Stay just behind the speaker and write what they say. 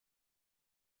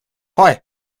Hi,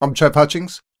 I'm Trev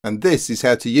Hutchings, and this is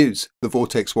how to use the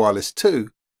Vortex Wireless 2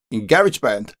 in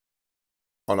Garageband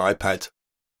on iPad.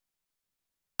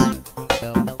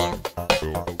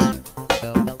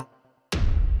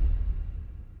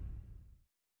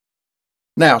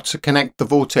 Now, to connect the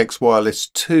Vortex Wireless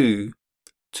 2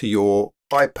 to your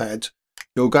iPad,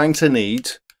 you're going to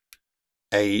need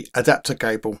an adapter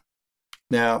cable.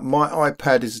 Now, my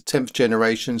iPad is a 10th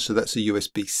generation, so that's a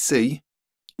USB-C.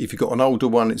 If you've got an older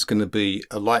one, it's going to be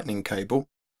a lightning cable.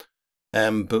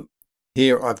 But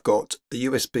here I've got a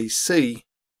USB-C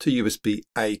to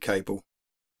USB-A cable.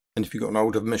 And if you've got an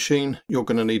older machine, you're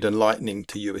going to need a lightning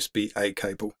to USB-A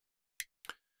cable.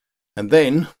 And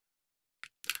then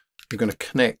you're going to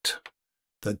connect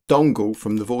the dongle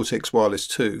from the Vortex Wireless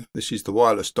 2, this is the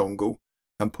wireless dongle,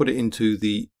 and put it into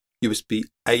the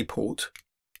USB-A port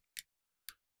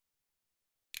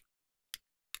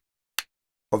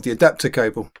of the adapter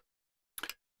cable,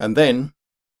 and then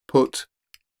put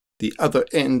the other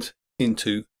end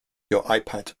into your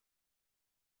iPad.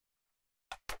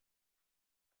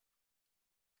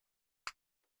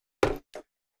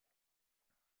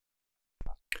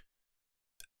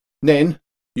 Then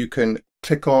you can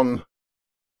tap on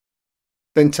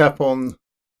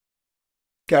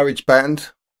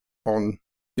Garageband on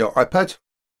your iPad.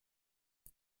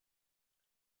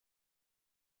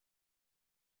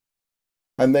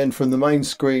 And then from the main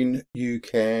screen, you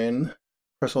can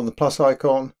press on the plus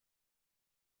icon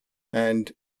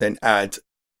and then add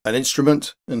an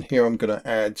instrument. And here I'm going to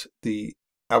add the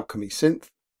Alchemy synth.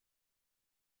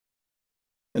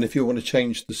 And if you want to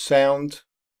change the sound,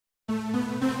 you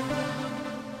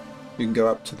can go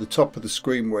up to the top of the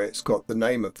screen where it's got the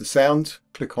name of the sound.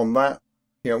 Click on that.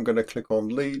 Here I'm going to click on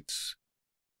leads,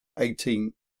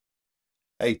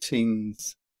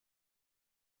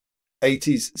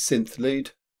 80s synth lead,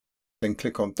 then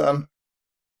click on done.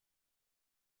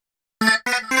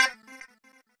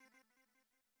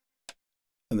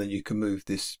 And then you can move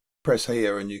this, press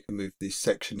here and you can move this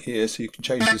section here so you can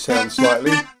change the sound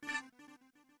slightly.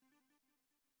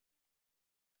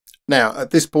 Now at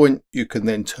this point you can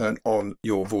then turn on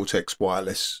your Vortex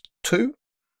Wireless 2.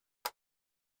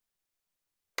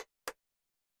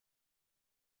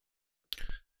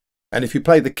 And if you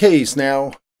play the keys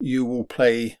now, you will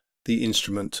play the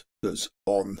instrument that's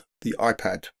on the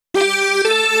iPad.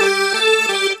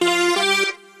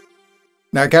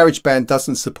 Now GarageBand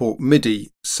doesn't support MIDI,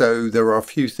 so there are a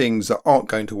few things that aren't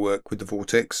going to work with the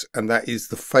Vortex, and that is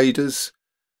the faders,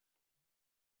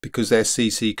 because they're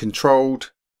CC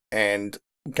controlled and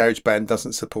GarageBand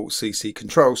doesn't support CC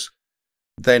controls.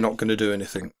 They're not going to do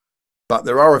anything. But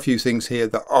there are a few things here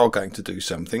that are going to do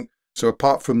something. So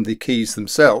apart from the keys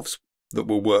themselves that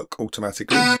will work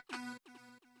automatically,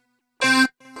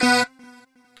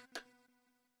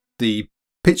 the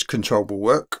pitch control will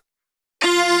work.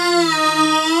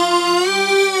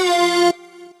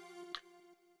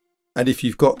 And if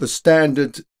you've got the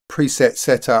standard preset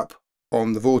set up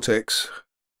on the Vortex,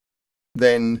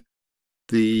 then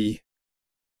the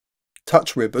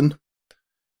touch ribbon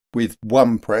with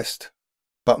button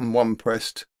one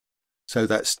pressed, so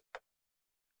that's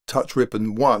touch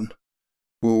ribbon 1,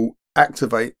 will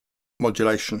activate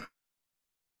modulation.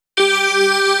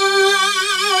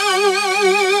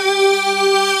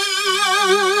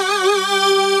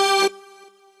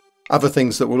 Other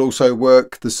things that will also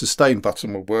work, the sustain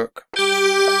button will work.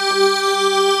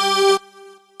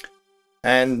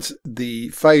 And the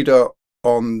fader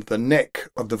on the neck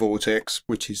of the Vortex,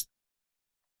 which is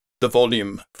the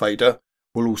volume fader,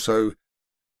 will also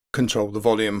control the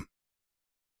volume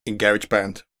in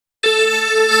GarageBand.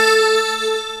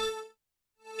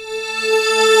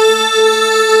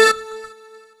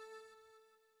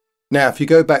 Now if you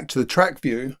go back to the track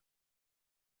view,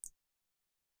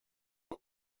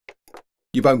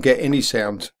 you won't get any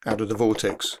sound out of the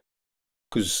Vortex,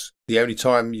 because the only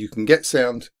time you can get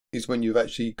sound is when you've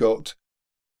actually got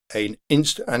an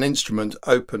instrument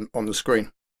open on the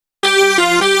screen.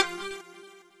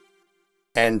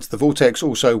 And the Vortex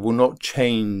also will not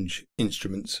change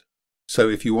instruments. So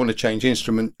if you want to change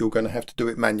instrument, you're going to have to do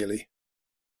it manually.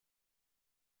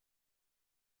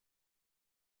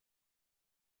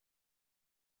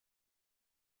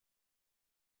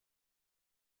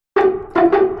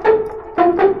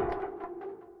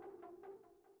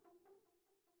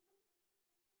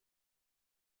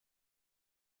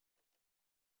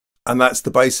 And that's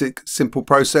the basic, simple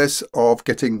process of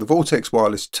getting the Vortex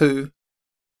Wireless 2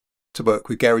 to work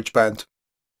with GarageBand.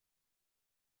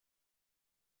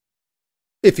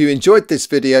 If you enjoyed this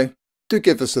video, do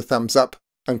give us a thumbs up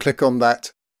and click on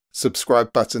that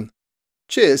subscribe button.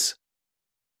 Cheers!